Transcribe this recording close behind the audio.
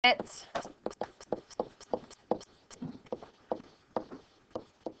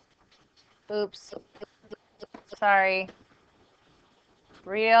Oops. Sorry.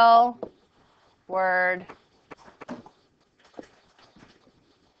 Real word.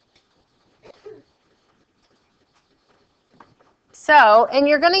 So, and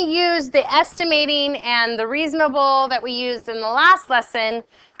you're going to use the estimating and the reasonable that we used in the last lesson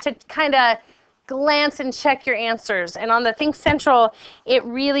to kind of glance and check your answers. And on the Think Central, it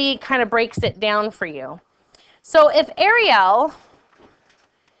really kind of breaks it down for you. So if Ariel,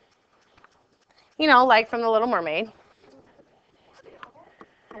 you know, like from The Little Mermaid,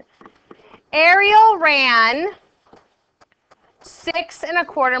 Ariel ran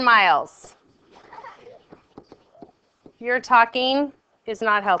 6¼ miles. Your talking is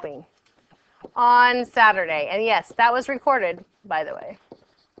not helping. On Saturday. And yes, that was recorded, by the way.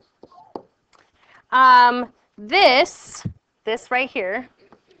 This right here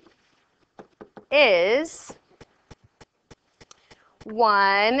is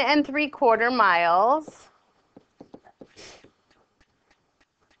 1¾ miles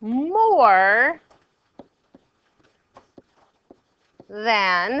more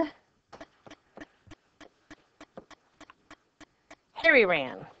than Harry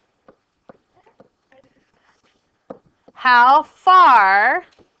ran. How far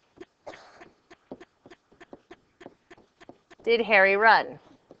did Harry run?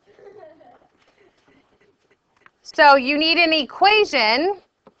 So you need an equation,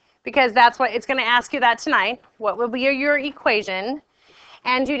 because that's what it's going to ask you that tonight. What will be your equation?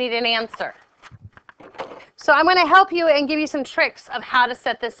 And you need an answer. So I'm going to help you and give you some tricks of how to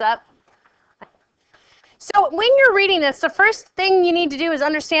set this up. So when you're reading this, the first thing you need to do is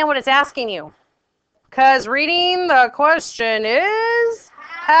understand what it's asking you. Because reading the question is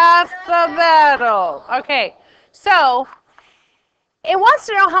half the battle. Okay, so it wants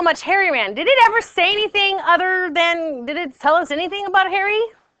to know how much Harry ran. Did it ever say anything other than, did it tell us anything about Harry?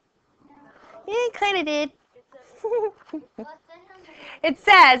 Yeah, it kind of did. It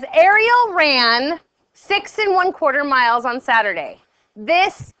says, Ariel ran 6¼ miles on Saturday.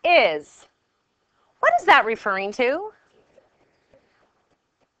 This is, what is that referring to?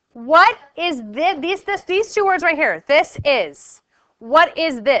 What is this? These two words right here. This is. What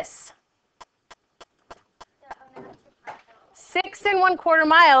is this? 6¼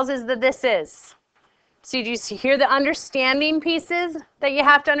 miles is the this is. So did you hear the understanding pieces that you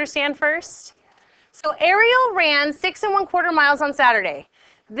have to understand first? So Ariel ran 6¼ miles on Saturday.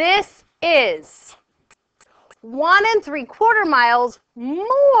 This is 1¾ miles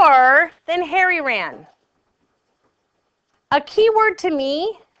more than Harry ran. A key word to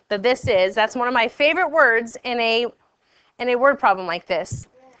me, that's one of my favorite words in a word problem like this.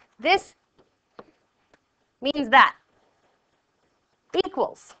 This means that.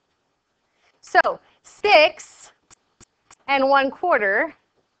 Equals. So 6¼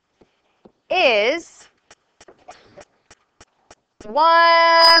 is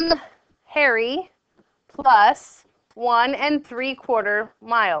 1 Harry plus 1¾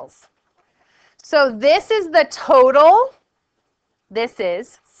 miles. So this is the total. This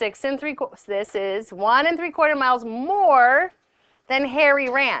is 6¾ This is 1¾ miles more than Harry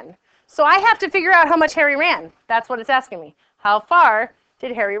ran. So I have to figure out how much Harry ran. That's what it's asking me. How far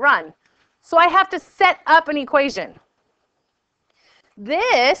did Harry run? So I have to set up an equation.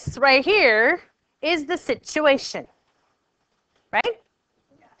 This right here is the situation. Right?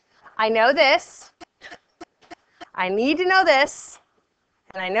 I know this. I need to know this.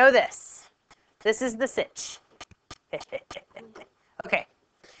 And I know this. This is the sitch. Okay.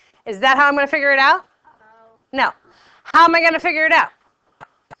 Is that how I'm going to figure it out? No. How am I going to figure it out?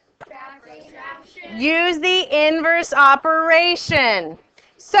 Use the inverse operation.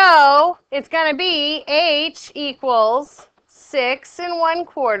 So it's going to be H equals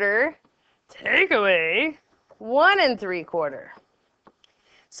 6¼ take away 1¾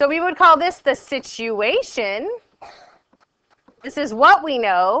 So we would call this the situation. This is what we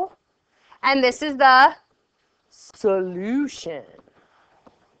know. And this is the solution.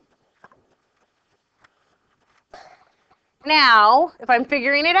 Now, if I'm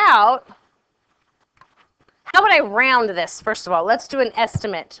figuring it out, how would I round this? First of all, let's do an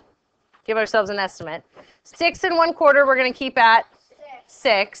estimate. Give ourselves an estimate. 6¼ we're going to keep at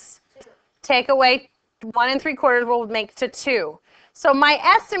 6. Take away 1¾ will make to 2. So my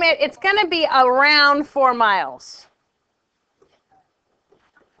estimate, it's going to be around 4 miles.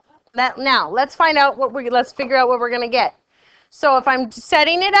 Now, let's find out let's figure out what we're going to get. So if I'm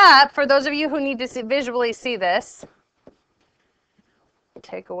setting it up, for those of you who need to visually see this,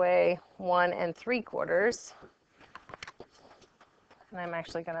 take away 1¾ And I'm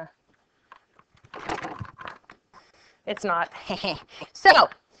actually going to, it's not. So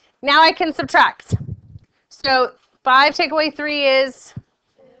now I can subtract. So 5 take away 3 is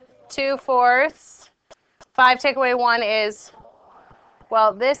 2/4. 5 take away 1 is,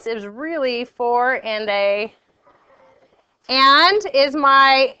 well, this is really 4 and a. And is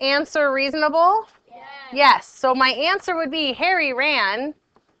my answer reasonable? Yes. Yes. So my answer would be Harry ran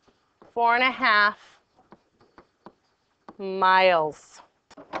 4.5 miles.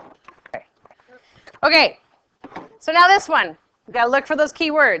 Okay. So now this one. We've got to look for those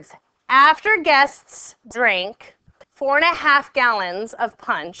key words. After guests drank 4.5 gallons of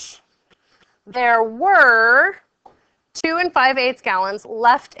punch, there were 2 5/8 gallons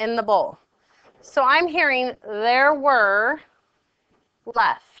left in the bowl. So I'm hearing there were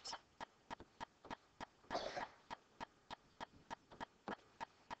left.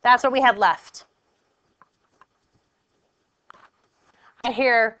 That's what we had left. I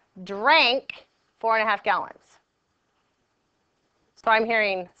hear drank 4.5 gallons. So I'm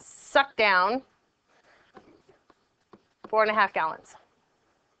hearing suck down 4.5 gallons.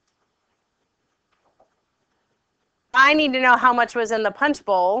 I need to know how much was in the punch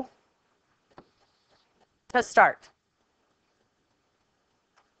bowl to start.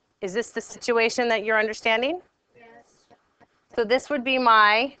 Is this the situation that you're understanding? Yes. So this would be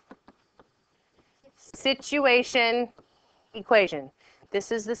my situation equation.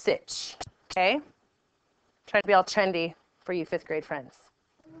 This is the sitch, okay? Trying to be all trendy for you 5th grade friends.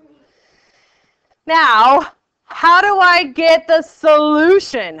 Now, how do I get the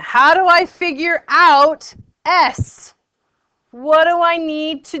solution? How do I figure out S? What do I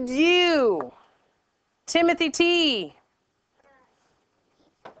need to do? Timothy T.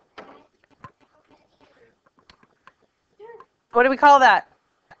 What do we call that?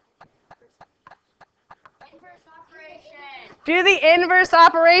 Inverse operation. Do the inverse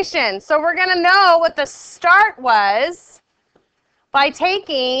operation. So we're going to know what the start was by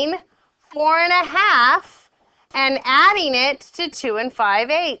taking 4.5 and adding it to 2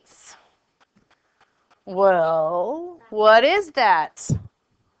 5/8. Well, what is that?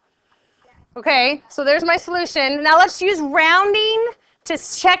 Okay, so there's my solution. Now let's use rounding to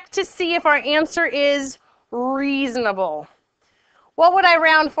check to see if our answer is reasonable. What would I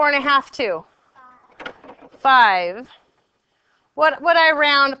round 4.5 to? 5. What would I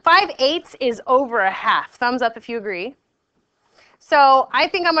round? 5/8 is over a half. Thumbs up if you agree. So I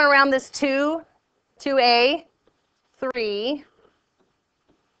think I'm going to round this to a 3.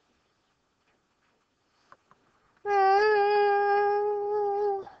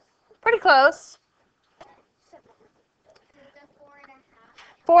 Pretty close.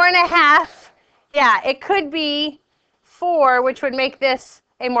 4.5. Yeah, it could be 4, which would make this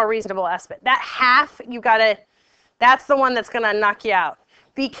a more reasonable estimate. That half, that's the one that's going to knock you out.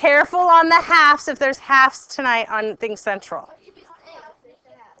 Be careful on the halves if there's halves tonight on Think Central.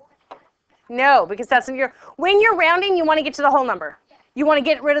 No, because that's when you're rounding, you want to get to the whole number. You want to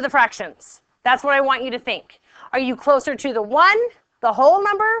get rid of the fractions. That's what I want you to think. Are you closer to the 1, the whole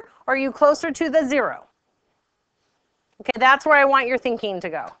number, or are you closer to the 0? Okay, that's where I want your thinking to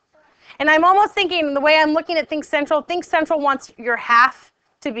go. And I'm almost thinking, the way I'm looking at Think Central wants your half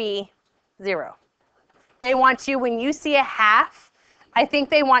to be 0. They want you, when you see a half, I think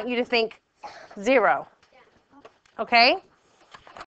they want you to think 0. Okay?